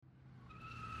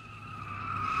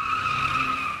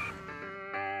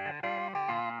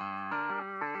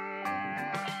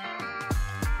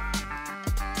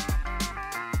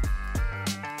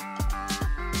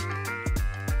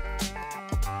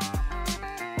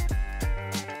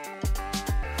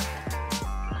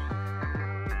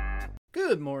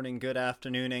Good morning, good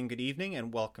afternoon, and good evening,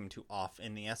 and welcome to Off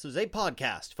in the S's, a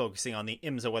podcast focusing on the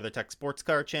IMSA WeatherTech Sports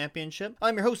Car Championship.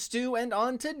 I'm your host, Stu, and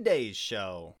on today's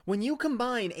show, when you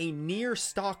combine a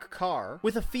near-stock car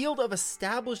with a field of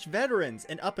established veterans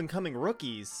and up-and-coming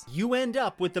rookies, you end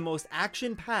up with the most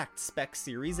action-packed spec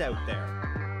series out there.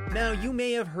 Now, you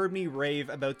may have heard me rave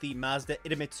about the Mazda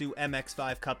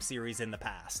MX-5 Cup series in the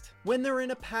past. When they're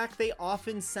in a pack, they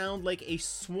often sound like a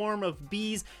swarm of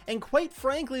bees, and quite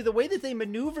frankly, the way that they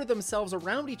maneuver themselves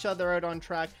around each other out on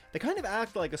track, they kind of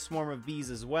act like a swarm of bees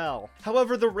as well.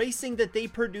 However, the racing that they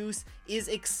produce is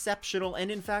exceptional, and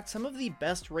in fact, some of the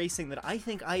best racing that I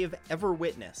think I have ever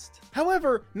witnessed.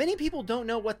 However, many people don't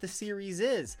know what the series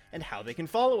is, and how they can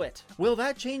follow it. Well,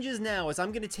 that changes now, as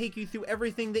I'm going to take you through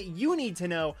everything that you need to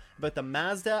know about the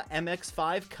Mazda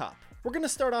MX-5 Cup. We're going to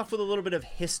start off with a little bit of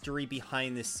history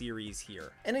behind this series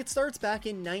here. And it starts back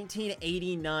in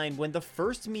 1989 when the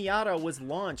first Miata was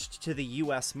launched to the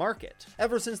US market.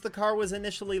 Ever since the car was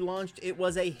initially launched, it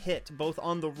was a hit, both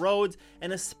on the roads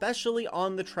and especially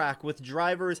on the track, with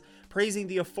drivers praising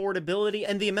the affordability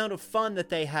and the amount of fun that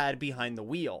they had behind the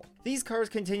wheel. These cars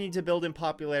continued to build in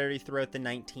popularity throughout the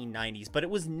 1990s, but it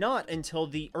was not until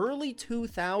the early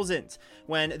 2000s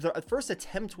when the first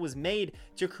attempt was made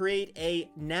to create a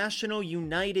national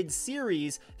united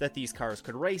series that these cars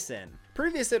could race in.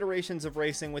 Previous iterations of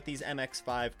racing with these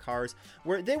MX-5 cars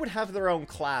where they would have their own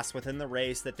class within the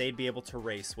race that they'd be able to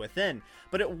race within,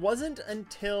 but it wasn't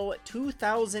until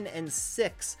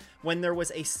 2006 when there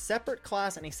was a separate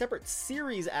class and a separate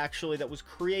series actually that was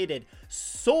created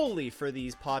solely for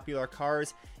these popular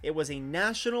cars. It was a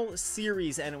national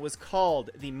series and it was called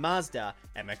the Mazda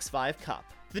MX-5 Cup.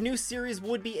 The new series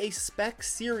would be a spec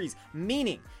series,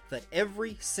 meaning that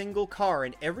every single car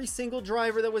and every single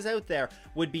driver that was out there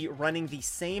would be running the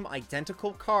same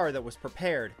identical car that was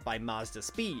prepared by Mazda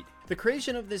Speed. The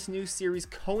creation of this new series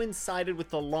coincided with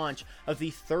the launch of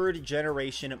the third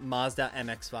generation Mazda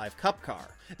MX-5 Cup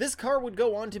car. This car would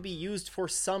go on to be used for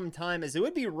some time, as it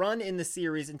would be run in the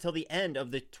series until the end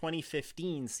of the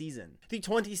 2015 season. The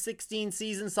 2016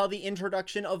 season saw the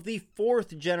introduction of the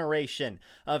fourth generation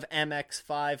of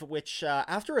MX-5, which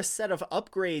after a set of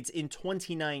upgrades in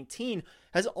 2019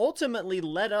 has ultimately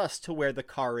led us to where the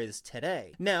car is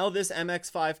today. Now, this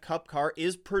MX-5 Cup car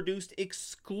is produced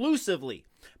exclusively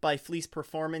by Fleece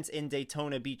Performance in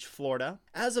Daytona Beach, Florida.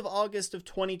 As of August of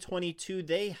 2022,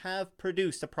 they have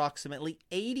produced approximately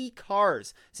 80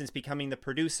 cars since becoming the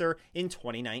producer in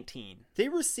 2019. They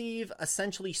receive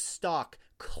essentially stock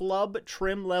club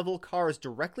trim level cars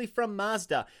directly from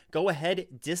Mazda, go ahead,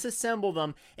 disassemble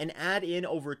them, and add in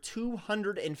over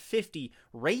 250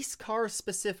 race car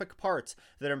specific parts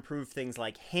that improve things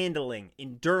like handling,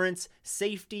 endurance,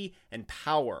 safety, and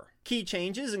power. Key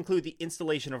changes include the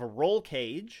installation of a roll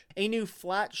cage, a new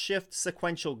flat shift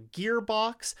sequential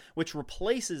gearbox, which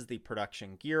replaces the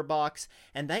production gearbox,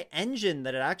 and that engine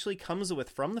that it actually comes with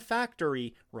from the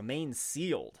factory remains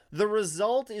sealed. The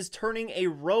result is turning a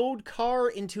road car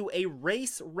into a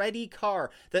race-ready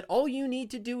car that all you need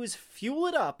to do is fuel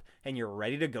it up and you're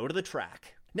ready to go to the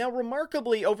track. Now,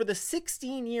 remarkably, over the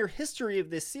 16-year history of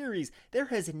this series, there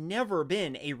has never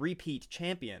been a repeat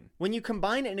champion. When you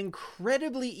combine an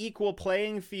incredibly equal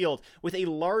playing field with a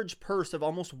large purse of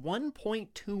almost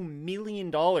 $1.2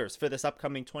 million for this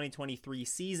upcoming 2023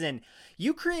 season,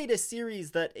 you create a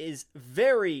series that is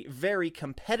very, very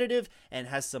competitive and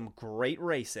has some great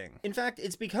racing. In fact,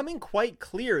 it's becoming quite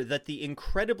clear that the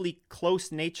incredibly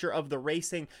close nature of the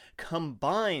racing,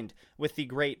 combined with the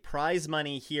great prize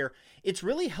money here, it's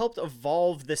really helped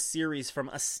evolve this series from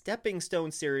a stepping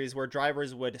stone series where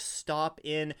drivers would stop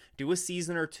in, do a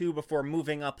season or two before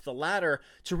moving up the ladder,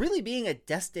 to really being a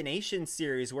destination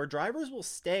series where drivers will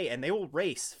stay and they will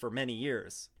race for many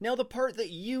years. Now, the part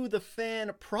that you, the fan,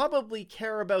 probably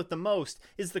care about the most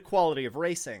is the quality of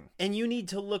racing. And you need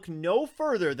to look no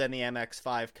further than the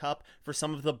MX-5 Cup for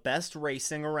some of the best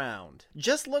racing around.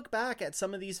 Just look back at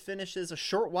some of these finishes a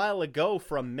short while ago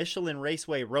from Michelin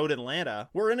Raceway Road Atlanta,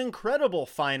 where an incredible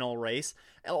final race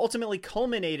ultimately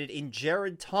culminated in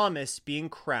Jared Thomas being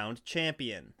crowned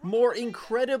champion. More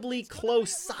incredibly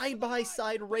close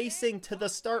side-by-side racing to the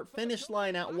start-finish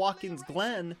line at Watkins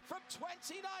Glen. From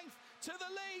 29th to the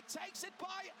lead, takes it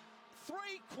by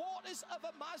 3/4 of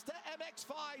a Mazda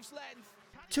MX-5's length.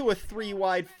 To a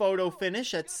 3-wide photo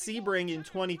finish at Sebring in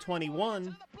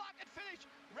 2021.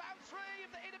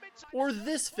 Or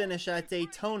this finish at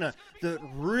Daytona that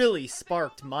really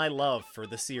sparked my love for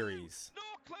the series.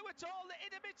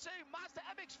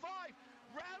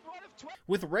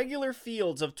 With regular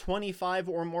fields of 25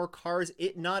 or more cars,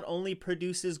 it not only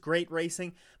produces great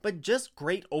racing, but just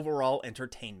great overall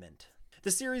entertainment.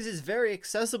 The series is very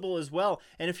accessible as well,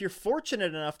 and if you're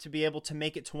fortunate enough to be able to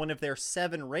make it to one of their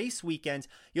 7 race weekends,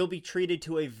 you'll be treated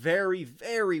to a very,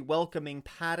 very welcoming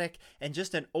paddock and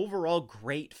just an overall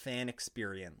great fan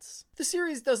experience. The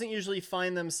series doesn't usually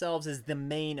find themselves as the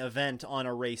main event on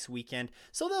a race weekend,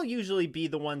 so they'll usually be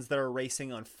the ones that are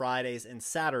racing on Fridays and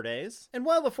Saturdays. And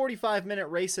while the 45-minute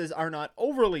races are not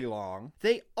overly long,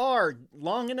 they are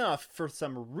long enough for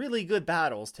some really good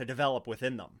battles to develop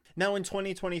within them. Now in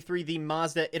 2023, the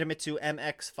Mazda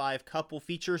MX-5 Cup will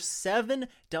feature 7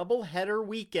 double-header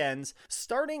weekends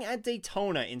starting at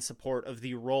Daytona in support of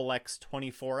the Rolex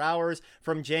 24 Hours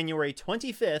from January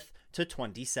 25th to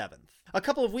 27th. A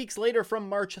couple of weeks later, from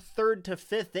March 3rd to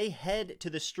 5th, they head to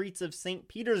the streets of St.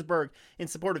 Petersburg in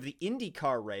support of the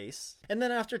IndyCar race. And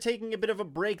then after taking a bit of a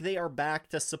break, they are back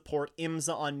to support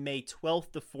IMSA on May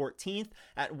 12th to 14th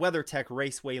at WeatherTech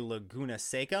Raceway Laguna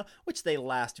Seca, which they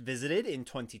last visited in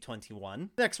 2021.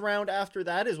 Next round after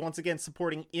that is once again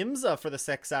supporting IMSA for the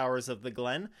 6 Hours of the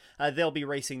Glen. They'll be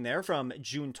racing there from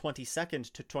June 22nd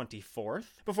to 24th,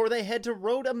 before they head to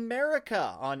Road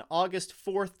America on August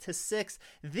 4th to 6th.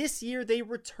 This year, they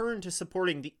return to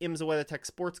supporting the IMSA WeatherTech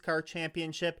Sports Car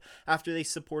Championship after they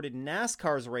supported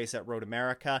NASCAR's race at Road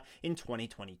America in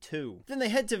 2022. Then they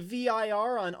head to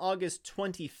VIR on August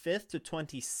 25th to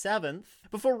 27th,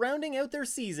 before rounding out their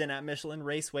season at Michelin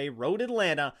Raceway Road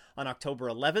Atlanta on October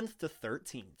 11th to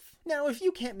 13th. Now, if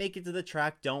you can't make it to the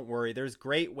track, don't worry. There's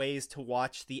great ways to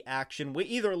watch the action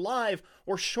either live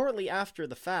or shortly after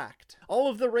the fact. All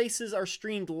of the races are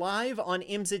streamed live on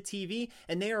IMSA TV,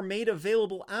 and they are made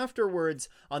available afterwards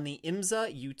on the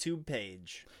IMSA YouTube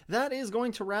page. That is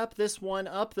going to wrap this one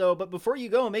up, though, but before you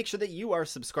go, make sure that you are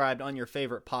subscribed on your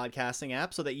favorite podcasting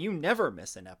app so that you never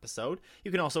miss an episode. You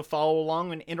can also follow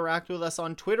along and interact with us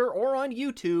on Twitter or on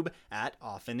YouTube at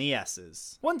Off in the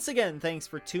S's. Once again, thanks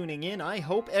for tuning in. I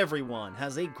hope everyone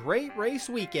has a great race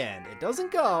weekend. It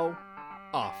doesn't go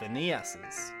off in the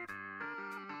S's.